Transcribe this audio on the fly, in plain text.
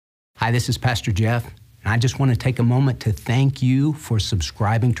Hi, this is Pastor Jeff, and I just want to take a moment to thank you for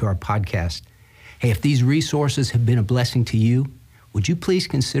subscribing to our podcast. Hey, if these resources have been a blessing to you, would you please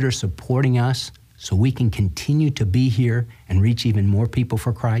consider supporting us so we can continue to be here and reach even more people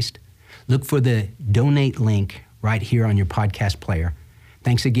for Christ? Look for the donate link right here on your podcast player.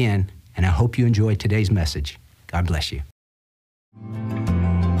 Thanks again, and I hope you enjoyed today's message. God bless you.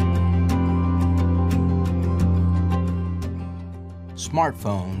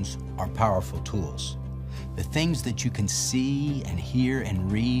 Smartphones are powerful tools. The things that you can see and hear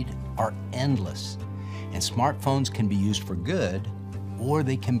and read are endless. And smartphones can be used for good, or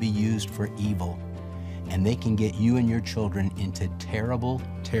they can be used for evil. And they can get you and your children into terrible,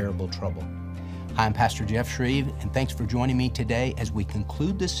 terrible trouble. Hi, I'm Pastor Jeff Shreve, and thanks for joining me today as we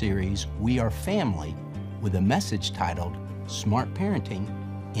conclude the series, We Are Family, with a message titled, Smart Parenting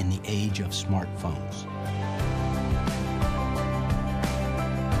in the Age of Smartphones.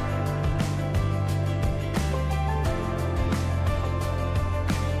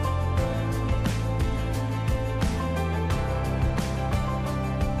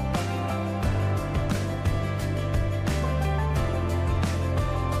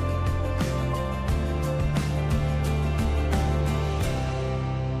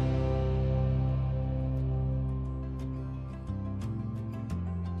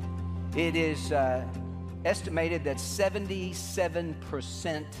 It is estimated that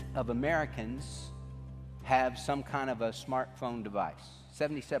 77% of Americans have some kind of a smartphone device.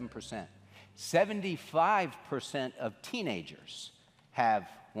 77%. 75% of teenagers have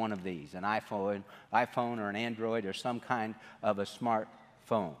one of these, an iPhone or an Android or some kind of a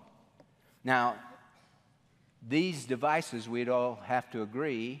smartphone. Now, these devices, we'd all have to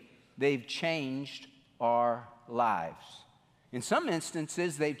agree, they've changed our lives. In some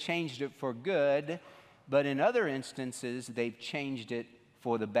instances, they've changed it for good, but in other instances, they've changed it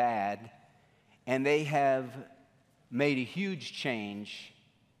for the bad, and they have made a huge change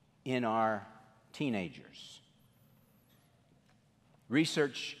in our teenagers.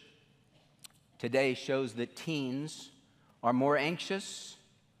 Research today shows that teens are more anxious,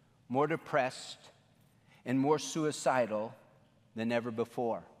 more depressed, and more suicidal than ever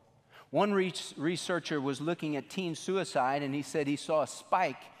before. One researcher was looking at teen suicide, and he said he saw a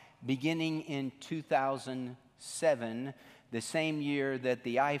spike beginning in 2007, the same year that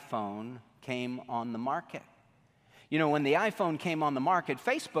the iPhone came on the market. You know, when the iPhone came on the market,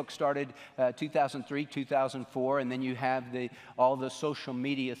 Facebook started 2003, 2004, and then you have all the social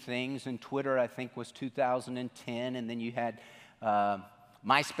media things, and Twitter, I think, was 2010, and then you had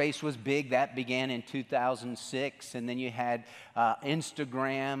MySpace was big. That began in 2006. And then you had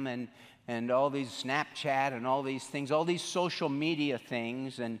Instagram and all these Snapchat and all these things, all these social media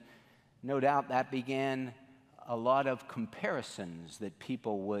things. And no doubt that began a lot of comparisons that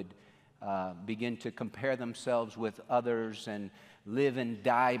people would begin to compare themselves with others and live and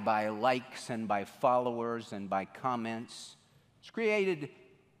die by likes and by followers and by comments. It's created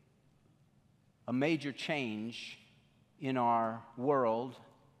a major change in our world,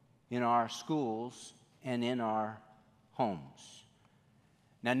 in our schools, and in our homes.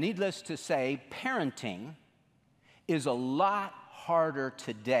 Now, needless to say, parenting is a lot harder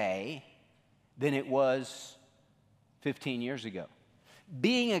today than it was 15 years ago.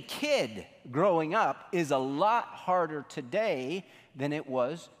 Being a kid growing up is a lot harder today than it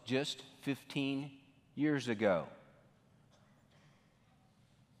was just 15 years ago.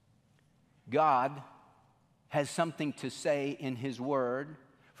 God has something to say in His Word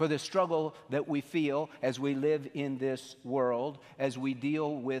for the struggle that we feel as we live in this world, as we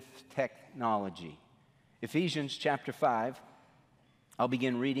deal with technology. Ephesians chapter 5, I'll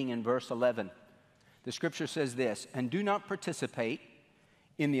begin reading in verse 11. The Scripture says this, "And do not participate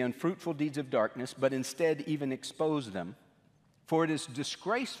in the unfruitful deeds of darkness, but instead even expose them. For it is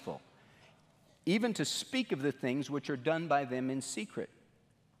disgraceful even to speak of the things which are done by them in secret.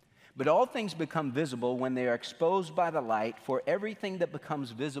 But all things become visible when they are exposed by the light, for everything that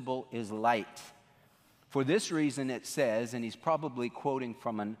becomes visible is light. For this reason it says," and he's probably quoting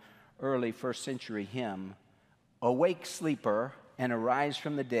from an early first century hymn, "Awake, sleeper, and arise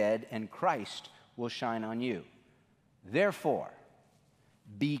from the dead, and Christ will shine on you. Therefore,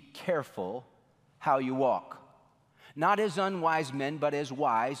 be careful how you walk, not as unwise men, but as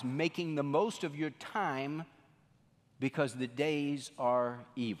wise, making the most of your time, because the days are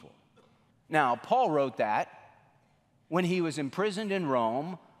evil." Now, Paul wrote that when he was imprisoned in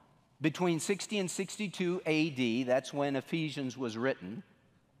Rome between 60 and 62 AD. That's when Ephesians was written.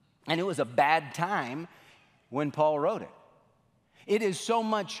 And it was a bad time when Paul wrote it. It is so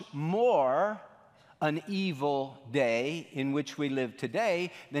much more an evil day in which we live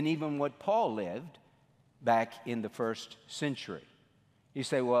today than even what Paul lived back in the first century. You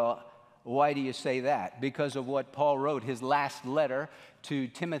say, well, why do you say that? Because of what Paul wrote, his last letter to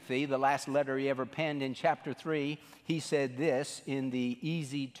Timothy, the last letter he ever penned in chapter 3. He said this in the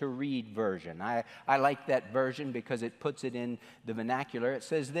easy-to-read version. I like that version because it puts it in the vernacular. It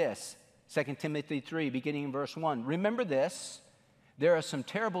says this, 2 Timothy 3, beginning in verse 1. Remember this, there are some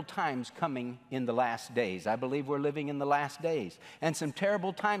terrible times coming in the last days. I believe we're living in the last days. And some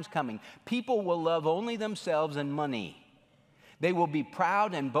terrible times coming. People will love only themselves and money. They will be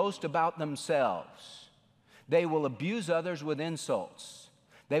proud and boast about themselves. They will abuse others with insults.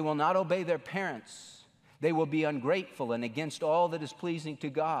 They will not obey their parents. They will be ungrateful and against all that is pleasing to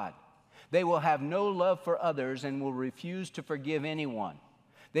God. They will have no love for others and will refuse to forgive anyone.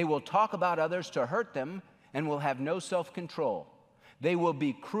 They will talk about others to hurt them and will have no self-control. They will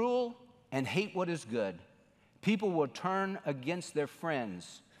be cruel and hate what is good. People will turn against their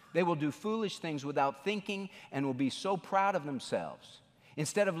friends. They will do foolish things without thinking and will be so proud of themselves.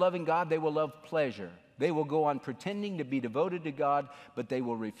 Instead of loving God, they will love pleasure. They will go on pretending to be devoted to God, but they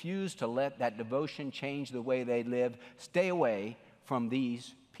will refuse to let that devotion change the way they live. Stay away from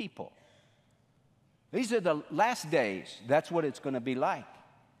these people. These are the last days. That's what it's going to be like.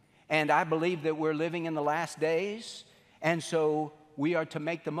 And I believe that we're living in the last days, and so we are to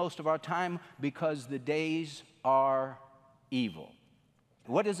make the most of our time because the days are evil.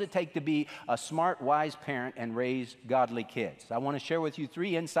 What does it take to be a smart, wise parent and raise godly kids? I want to share with you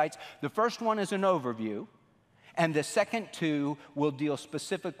 3 insights. The first one is an overview, and the second 2 will deal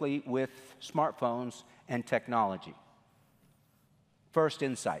specifically with smartphones and technology. First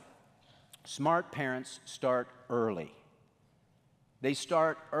insight, smart parents start early. They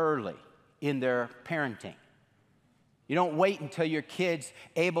start early in their parenting. You don't wait until your kid's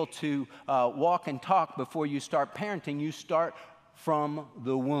able to walk and talk before you start parenting. You start from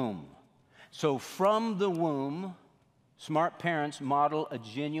the womb. So from the womb, smart parents model a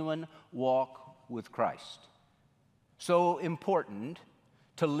genuine walk with Christ. So important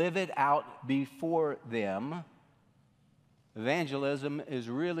to live it out before them. Evangelism is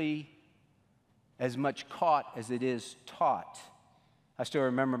really as much caught as it is taught. I still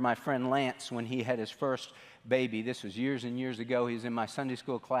remember my friend Lance when he had his first baby. This was years and years ago. He was in my Sunday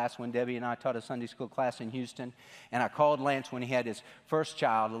school class when Debbie and I taught a Sunday school class in Houston. And I called Lance when he had his first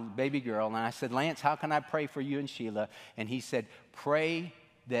child, a baby girl, and I said, Lance, how can I pray for you and Sheila? And he said, pray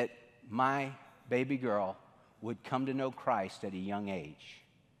that my baby girl would come to know Christ at a young age.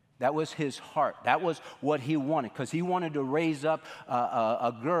 That was his heart. That was what he wanted, because he wanted to raise up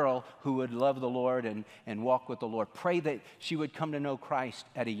a girl who would love the Lord and walk with the Lord. Pray that she would come to know Christ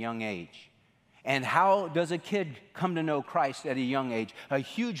at a young age. And how does a kid come to know Christ at a young age? A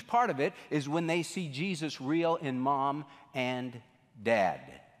huge part of it is when they see Jesus real in mom and dad.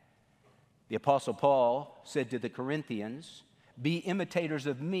 The Apostle Paul said to the Corinthians, be imitators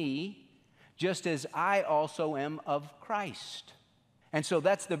of me, just as I also am of Christ. And so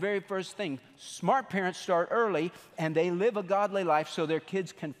that's the very first thing. Smart parents start early, and they live a godly life so their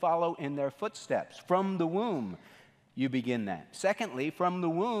kids can follow in their footsteps. From the womb, you begin that. Secondly, from the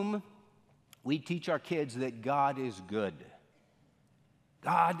womb, we teach our kids that God is good.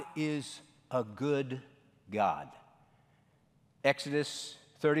 God is a good God. Exodus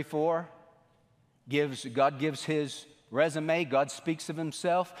 34, God gives his resume. God speaks of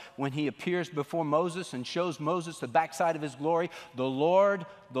himself when he appears before Moses and shows Moses the backside of his glory. The Lord,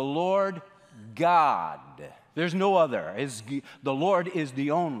 God. There's no other. The Lord is the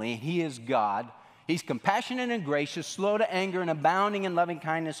only. He is God. He's compassionate and gracious, slow to anger, and abounding in loving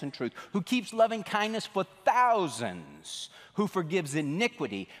kindness and truth, who keeps loving kindness for thousands, who forgives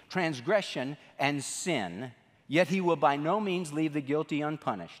iniquity, transgression, and sin, yet he will by no means leave the guilty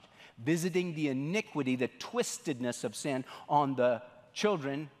unpunished, visiting the iniquity, the twistedness of sin on the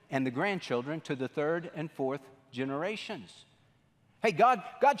children and the grandchildren to the 3rd and 4th generations. Hey, God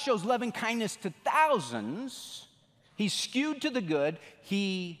shows loving kindness to thousands. He's skewed to the good.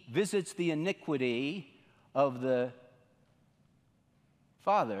 He visits the iniquity of the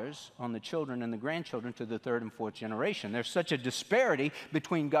fathers on the children and the grandchildren to the 3rd and 4th generation. There's such a disparity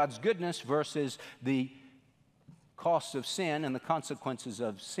between God's goodness versus the costs of sin and the consequences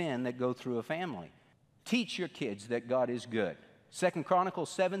of sin that go through a family. Teach your kids that God is good. 2 Chronicles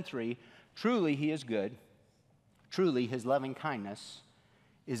 7:3, truly he is good. Truly his loving kindness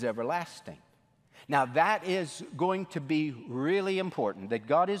is everlasting. Now that is going to be really important, that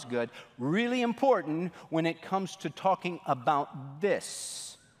God is good, really important when it comes to talking about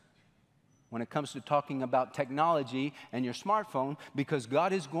this. when it comes to talking about technology and your smartphone, because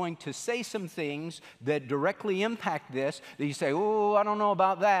God is going to say some things that directly impact this, that you say, oh, I don't know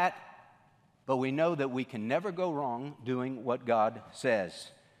about that. But we know that we can never go wrong doing what God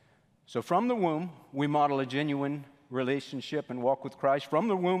says. So from the womb, we model a genuine relationship and walk with Christ. From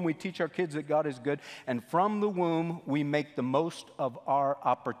the womb, we teach our kids that God is good. And from the womb, we make the most of our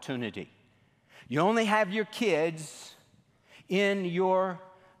opportunity. You only have your kids in your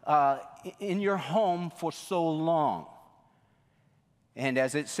home for so long. And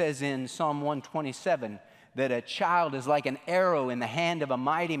as it says in Psalm 127, that a child is like an arrow in the hand of a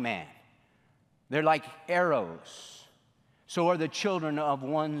mighty man. They're like arrows. So are the children of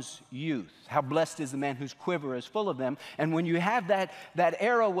one's youth. How blessed is the man whose quiver is full of them. And when you have that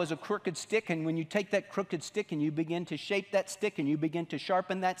arrow was a crooked stick, and when you take that crooked stick and you begin to shape that stick and you begin to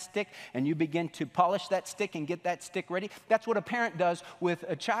sharpen that stick and you begin to polish that stick and get that stick ready, that's what a parent does with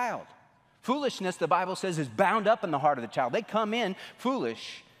a child. Foolishness, the Bible says, is bound up in the heart of the child. They come in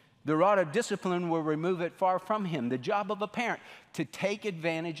foolish. The rod of discipline will remove it far from him. The job of a parent, to take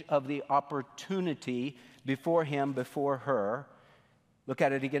advantage of the opportunity before him, before her. Look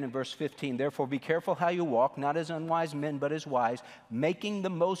at it again in verse 15. Therefore, be careful how you walk, not as unwise men, but as wise, making the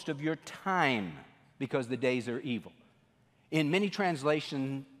most of your time, because the days are evil. In many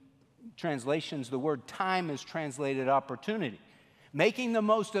translations, the word time is translated opportunity. Making the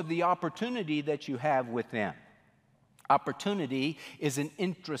most of the opportunity that you have with them. Opportunity is an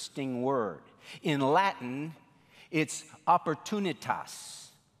interesting word. In Latin, it's opportunitas.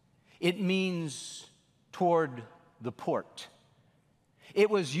 It means toward the port. It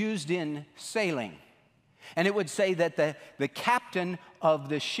was used in sailing. And it would say that the captain of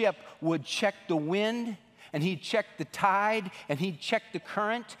the ship would check the wind, and he'd check the tide, and he'd check the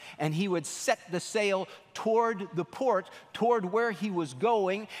current, and he would set the sail toward the port, toward where he was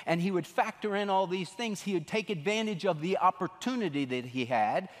going, and he would factor in all these things. He would take advantage of the opportunity that he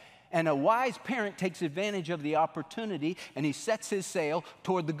had. And a wise parent takes advantage of the opportunity, and he sets his sail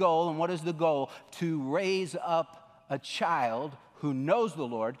toward the goal. And what is the goal? To raise up a child who knows the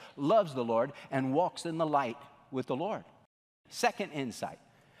Lord, loves the Lord, and walks in the light with the Lord. Second insight,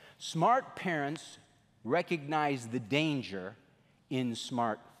 smart parents recognize the danger in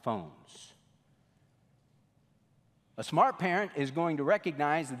smartphones. A smart parent is going to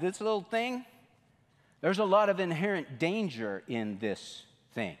recognize that this little thing, there's a lot of inherent danger in this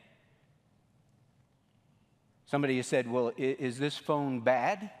thing. Somebody has said, well, is this phone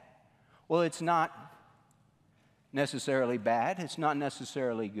bad? Well, it's not necessarily bad. It's not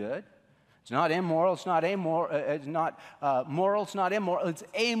necessarily good. It's not immoral. It's not amoral. It's not moral. It's not immoral. It's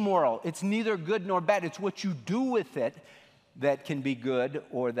amoral. It's neither good nor bad. It's what you do with it that can be good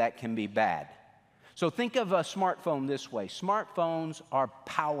or that can be bad. So think of a smartphone this way. Smartphones are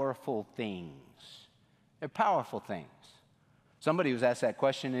powerful things. They're powerful things. Somebody was asked that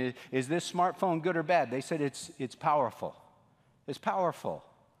question, is this smartphone good or bad? They said it's powerful. It's powerful.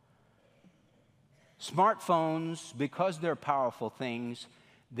 Smartphones, because they're powerful things,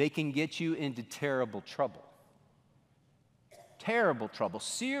 they can get you into terrible trouble. Terrible trouble,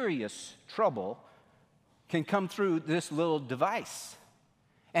 serious trouble can come through this little device.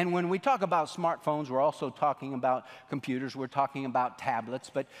 And when we talk about smartphones, we're also talking about computers, we're talking about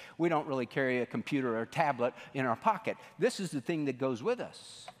tablets, but we don't really carry a computer or a tablet in our pocket. This is the thing that goes with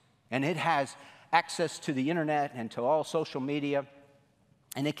us. And it has access to the internet and to all social media,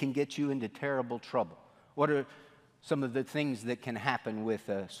 and it can get you into terrible trouble. What are some of the things that can happen with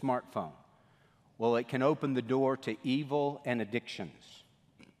a smartphone? Well, it can open the door to evil and addictions.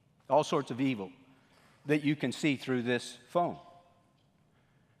 All sorts of evil that you can see through this phone.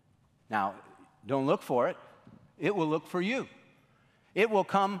 Now, don't look for it. It will look for you. It will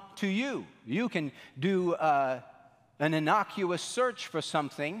come to you. You can do an innocuous search for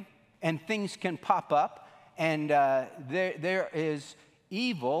something, and things can pop up, and there is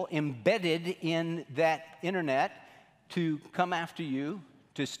evil embedded in that internet to come after you,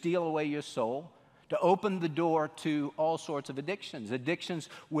 to steal away your soul, to open the door to all sorts of addictions. Addictions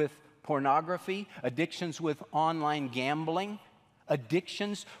with pornography, addictions with online gambling,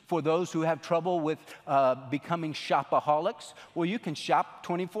 addictions for those who have trouble with becoming shopaholics. Well, you can shop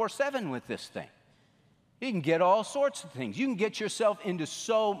 24/7 with this thing. You can get all sorts of things. You can get yourself into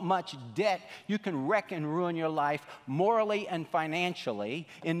so much debt, you can wreck and ruin your life morally and financially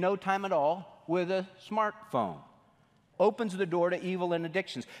in no time at all with a smartphone. Opens the door to evil and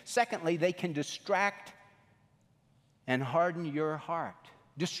addictions. Secondly, they can distract and harden your heart.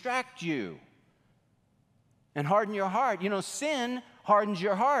 Distract you and harden your heart. You know, sin hardens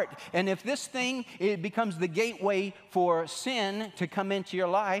your heart. And if this thing, it becomes the gateway for sin to come into your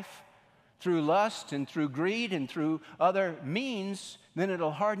life, through lust and through greed and through other means, then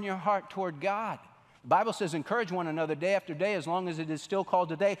it'll harden your heart toward God. The Bible says, encourage one another day after day, as long as it is still called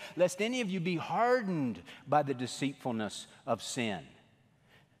today, lest any of you be hardened by the deceitfulness of sin.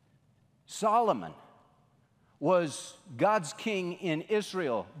 Solomon was God's king in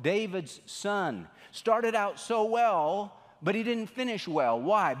Israel, David's son. Started out so well, but he didn't finish well.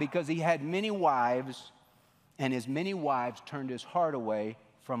 Why? Because he had many wives, and his many wives turned his heart away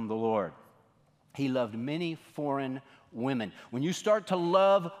from the Lord. He loved many foreign women. When you start to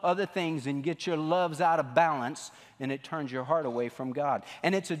love other things and get your loves out of balance, then it turns your heart away from God.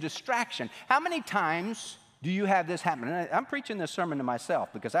 And it's a distraction. How many times do you have this happen? And I'm preaching this sermon to myself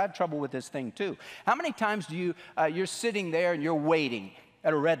because I have trouble with this thing too. How many times do you're sitting there and you're waiting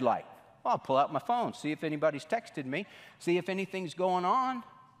at a red light? Well, I'll pull out my phone, see if anybody's texted me, see if anything's going on,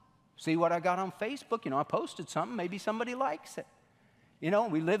 see what I got on Facebook. I posted something, maybe somebody likes it.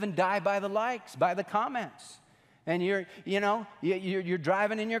 We live and die by the likes, by the comments. And you're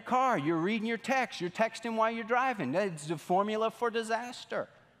driving in your car, you're reading your text, you're texting while you're driving. That's the formula for disaster.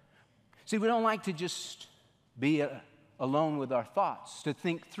 See, we don't like to just be alone with our thoughts, to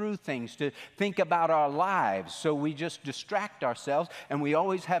think through things, to think about our lives. So we just distract ourselves, and we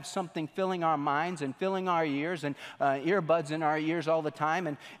always have something filling our minds and filling our ears and earbuds in our ears all the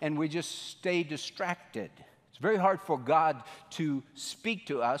time, and we just stay distracted. It's very hard for God to speak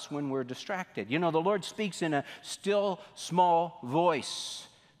to us when we're distracted. The Lord speaks in a still, small voice,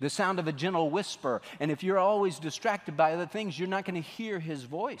 the sound of a gentle whisper. And if you're always distracted by other things, you're not going to hear his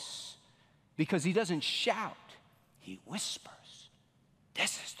voice because he doesn't shout. He whispers.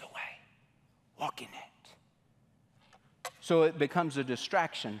 This is the way. Walk in it. So it becomes a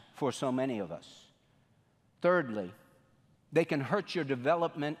distraction for so many of us. Thirdly, they can hurt your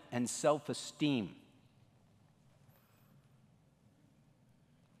development and self-esteem.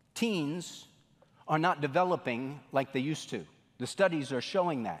 Teens are not developing like they used to. The studies are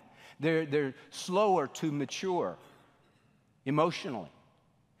showing that. They're slower to mature emotionally.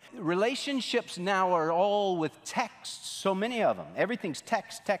 Relationships now are all with texts, so many of them. Everything's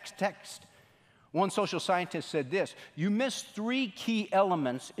text, text, text. One social scientist said this: you miss 3 key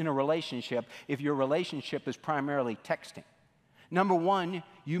elements in a relationship if your relationship is primarily texting. Number 1,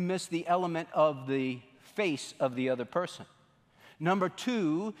 you miss the element of the face of the other person. Number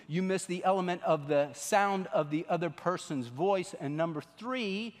 2, you miss the element of the sound of the other person's voice. And number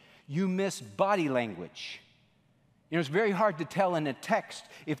 3, you miss body language. It's very hard to tell in a text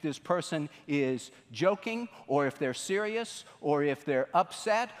if this person is joking or if they're serious or if they're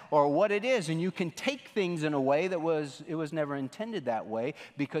upset or what it is. And you can take things in a way that it was never intended that way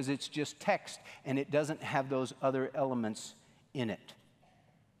because it's just text and it doesn't have those other elements in it.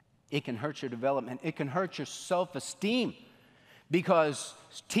 It can hurt your development. It can hurt your self-esteem because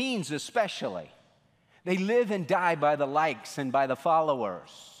teens especially, they live and die by the likes and by the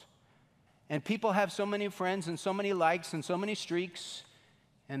followers. And people have so many friends and so many likes and so many streaks,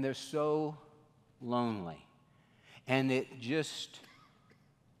 and they're so lonely. And it just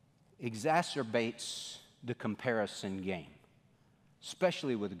exacerbates the comparison game,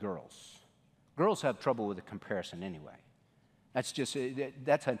 especially with girls. Girls have trouble with the comparison anyway.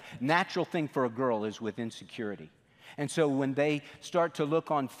 That's a natural thing for a girl is with insecurity. And so when they start to look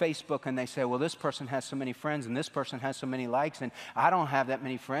on Facebook and they say, well, this person has so many friends and this person has so many likes and I don't have that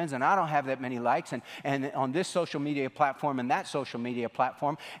many friends and I don't have that many likes and on this social media platform and that social media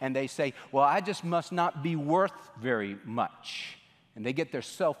platform, and they say, well, I just must not be worth very much. And they get their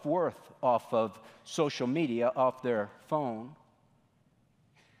self-worth off of social media, off their phone.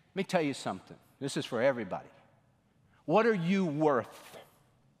 Let me tell you something. This is for everybody. What are you worth?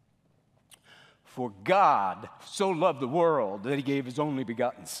 For God so loved the world that he gave his only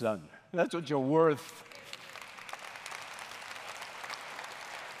begotten Son. That's what you're worth.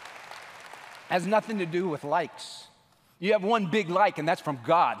 Has nothing to do with likes. You have one big like, and that's from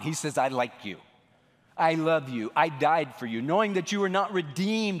God. He says, I like you. I love you. I died for you, knowing that you were not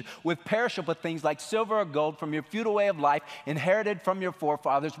redeemed with perishable things like silver or gold from your futile way of life, inherited from your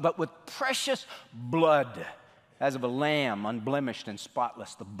forefathers, but with precious blood, as of a lamb, unblemished and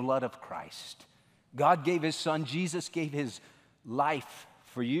spotless, the blood of Christ. God gave his Son. Jesus gave his life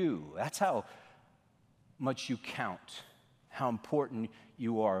for you. That's how much you count, how important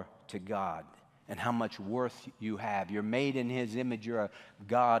you are to God, and how much worth you have. You're made in his image. You're a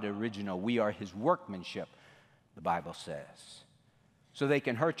God original. We are his workmanship, the Bible says. So they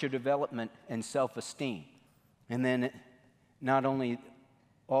can hurt your development and self-esteem. And then not only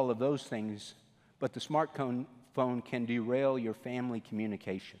all of those things, but the smartphone can derail your family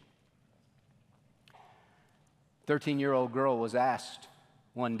communication. 13-year-old girl was asked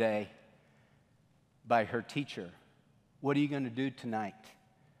one day, by her teacher, "What are you going to do tonight?"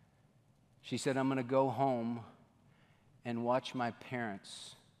 She said, "I'm going to go home and watch my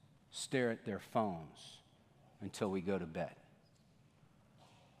parents stare at their phones until we go to bed."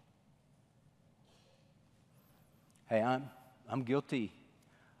 Hey, I'm guilty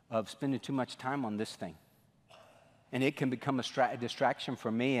of spending too much time on this thing. And it can become a distraction for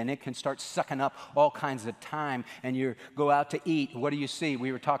me, and it can start sucking up all kinds of time. And you go out to eat. What do you see?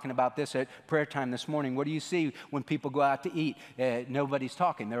 We were talking about this at prayer time this morning. What do you see when people go out to eat? Nobody's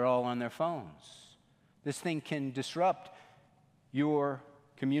talking. They're all on their phones. This thing can disrupt your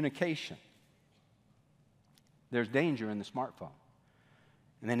communication. There's danger in the smartphone.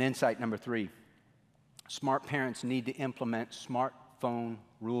 And then insight number 3, smart parents need to implement smartphone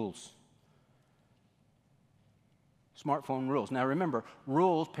rules. Smartphone rules. Now remember,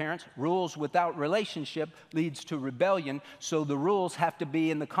 rules, parents, rules without relationship leads to rebellion. So the rules have to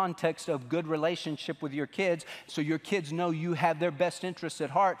be in the context of good relationship with your kids, so your kids know you have their best interests at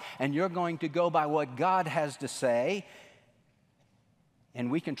heart, and you're going to go by what God has to say.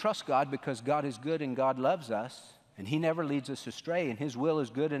 And we can trust God because God is good and God loves us. And He never leads us astray, and His will is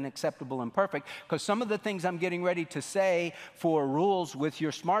good and acceptable and perfect. Because some of the things I'm getting ready to say for rules with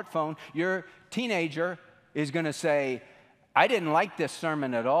your smartphone, your teenager is going to say, "I didn't like this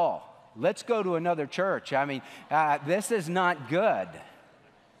sermon at all. Let's go to another church. I mean, this is not good."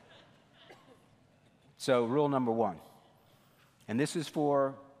 So rule number 1, and this is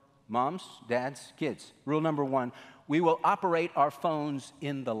for moms, dads, kids. Rule number 1, we will operate our phones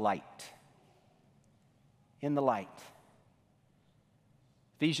in the light. In the light.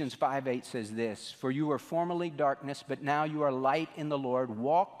 Ephesians 5:8 says this, "For you were formerly darkness, but now you are light in the Lord.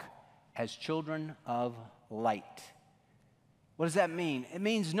 Walk as children of light." What does that mean? It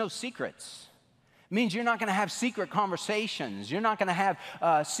means no secrets. It means you're not going to have secret conversations. You're not going to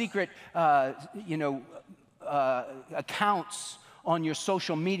have secret, accounts on your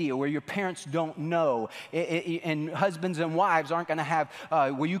social media where your parents don't know. And husbands and wives aren't going to have,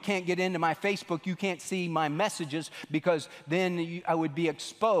 well, you can't get into my Facebook, you can't see my messages, because then I would be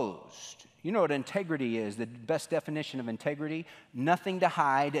exposed. You know what integrity is, the best definition of integrity? Nothing to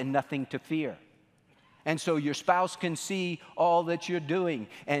hide and nothing to fear. And so your spouse can see all that you're doing,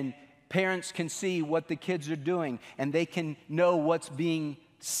 and parents can see what the kids are doing, and they can know what's being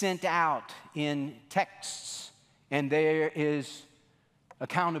sent out in texts. And there is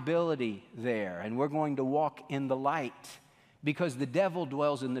accountability there, and we're going to walk in the light because the devil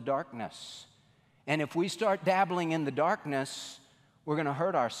dwells in the darkness. And if we start dabbling in the darkness, we're going to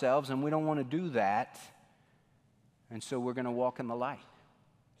hurt ourselves, and we don't want to do that. And so we're going to walk in the light.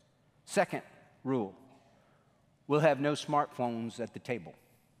 Second rule, we'll have no smartphones at the table.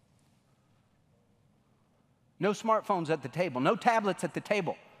 No smartphones at the table, no tablets at the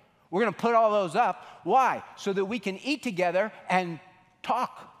table. We're going to put all those up. Why? So that we can eat together and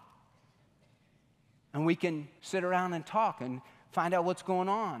talk. And we can sit around and talk and find out what's going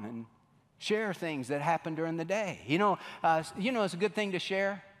on and share things that happen during the day. You know, it's a good thing to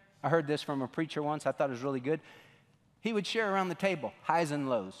share. I heard this from a preacher once. I thought it was really good. He would share around the table, highs and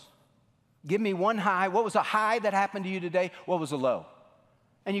lows. Give me one high. What was a high that happened to you today? What was a low?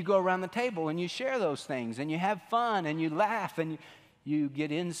 And you go around the table and you share those things, and you have fun and you laugh, and you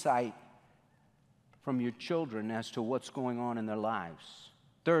get insight from your children as to what's going on in their lives.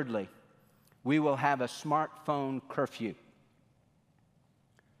 Thirdly, we will have a smartphone curfew.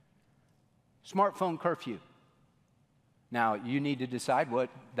 Smartphone curfew. Now, you need to decide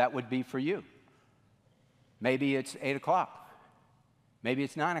what that would be for you. Maybe it's 8 o'clock. Maybe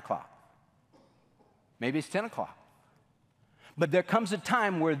it's 9 o'clock. Maybe it's 10 o'clock. But there comes a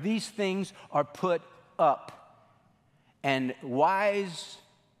time where these things are put up. And wise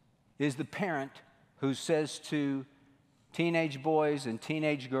is the parent who says to teenage boys and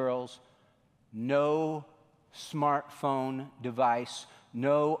teenage girls, no smartphone device,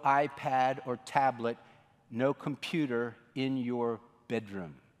 no iPad or tablet, no computer in your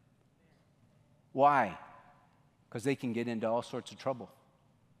bedroom. Why? Because they can get into all sorts of trouble.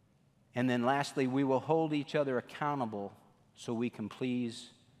 And then lastly, we will hold each other accountable so we can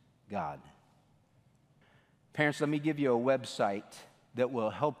please God. Parents, let me give you a website that will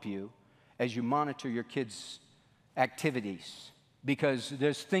help you as you monitor your kids' activities, because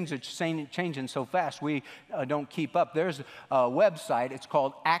there's things that are changing so fast we don't keep up. There's a website, it's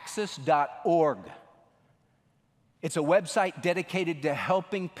called Axis.org. It's a website dedicated to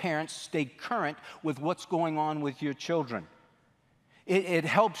helping parents stay current with what's going on with your children. It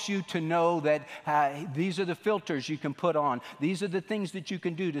helps you to know that these are the filters you can put on. These are the things that you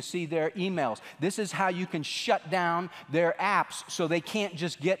can do to see their emails. This is how you can shut down their apps so they can't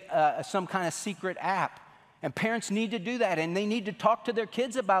just get some kind of secret app. And parents need to do that, and they need to talk to their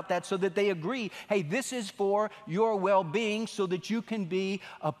kids about that so that they agree, hey, this is for your well-being so that you can be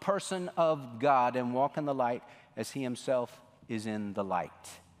a person of God and walk in the light as He Himself is in the light.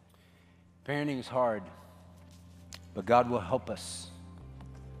 Parenting is hard, but God will help us.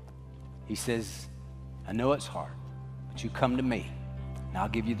 He says, I know it's hard, but you come to me, and I'll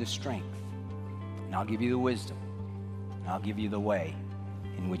give you the strength, and I'll give you the wisdom, and I'll give you the way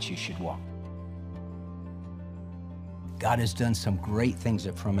in which you should walk. God has done some great things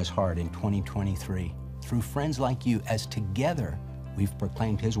at From His Heart in 2023 through friends like you, as together we've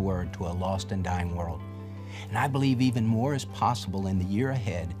proclaimed His word to a lost and dying world. And I believe even more is possible in the year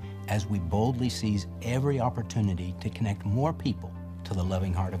ahead as we boldly seize every opportunity to connect more people to the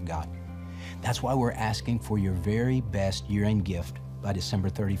loving heart of God. That's why we're asking for your very best year-end gift by December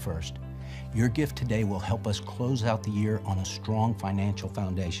 31st. Your gift today will help us close out the year on a strong financial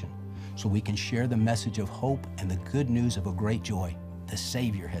foundation so we can share the message of hope and the good news of a great joy. The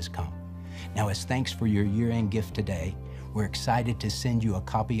Savior has come. Now, as thanks for your year-end gift today, we're excited to send you a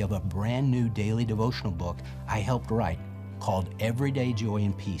copy of a brand new daily devotional book I helped write called Everyday Joy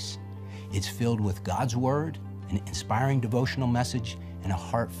and Peace. It's filled with God's Word, an inspiring devotional message, and a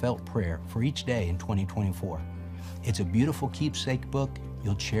heartfelt prayer for each day in 2024. It's a beautiful keepsake book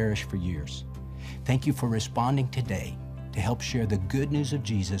you'll cherish for years. Thank you for responding today to help share the good news of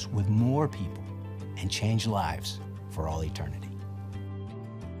Jesus with more people and change lives for all eternity.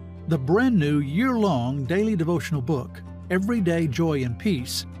 The brand new year-long daily devotional book, Everyday Joy and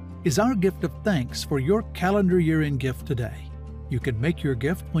Peace, is our gift of thanks for your calendar year-end gift today. You can make your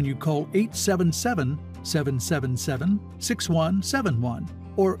gift when you call 877-777-6171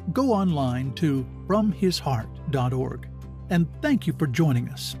 or go online to FromHisHeart.org. And thank you for joining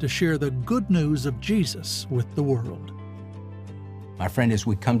us to share the good news of Jesus with the world. My friend, as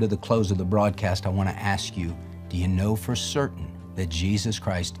we come to the close of the broadcast, I want to ask you, do you know for certain that Jesus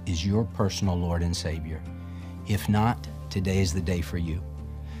Christ is your personal Lord and Savior? If not, today is the day for you.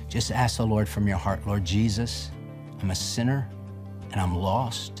 Just ask the Lord from your heart, Lord Jesus, I'm a sinner and I'm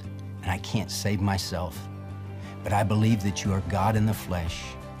lost and I can't save myself, but I believe that you are God in the flesh.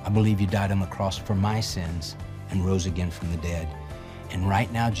 I believe you died on the cross for my sins and rose again from the dead. And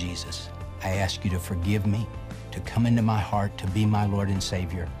right now, Jesus, I ask you to forgive me, to come into my heart, to be my Lord and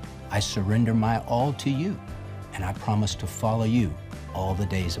Savior. I surrender my all to you, and I promise to follow you all the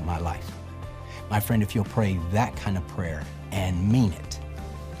days of my life. My friend, if you'll pray that kind of prayer and mean it,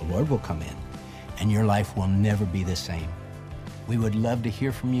 the Lord will come in, and your life will never be the same. We would love to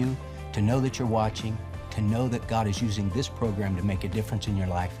hear from you, to know that you're watching, to know that God is using this program to make a difference in your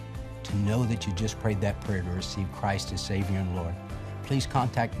life, to know that you just prayed that prayer to receive Christ as Savior and Lord. Please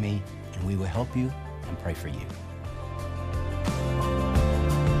contact me, and we will help you and pray for you.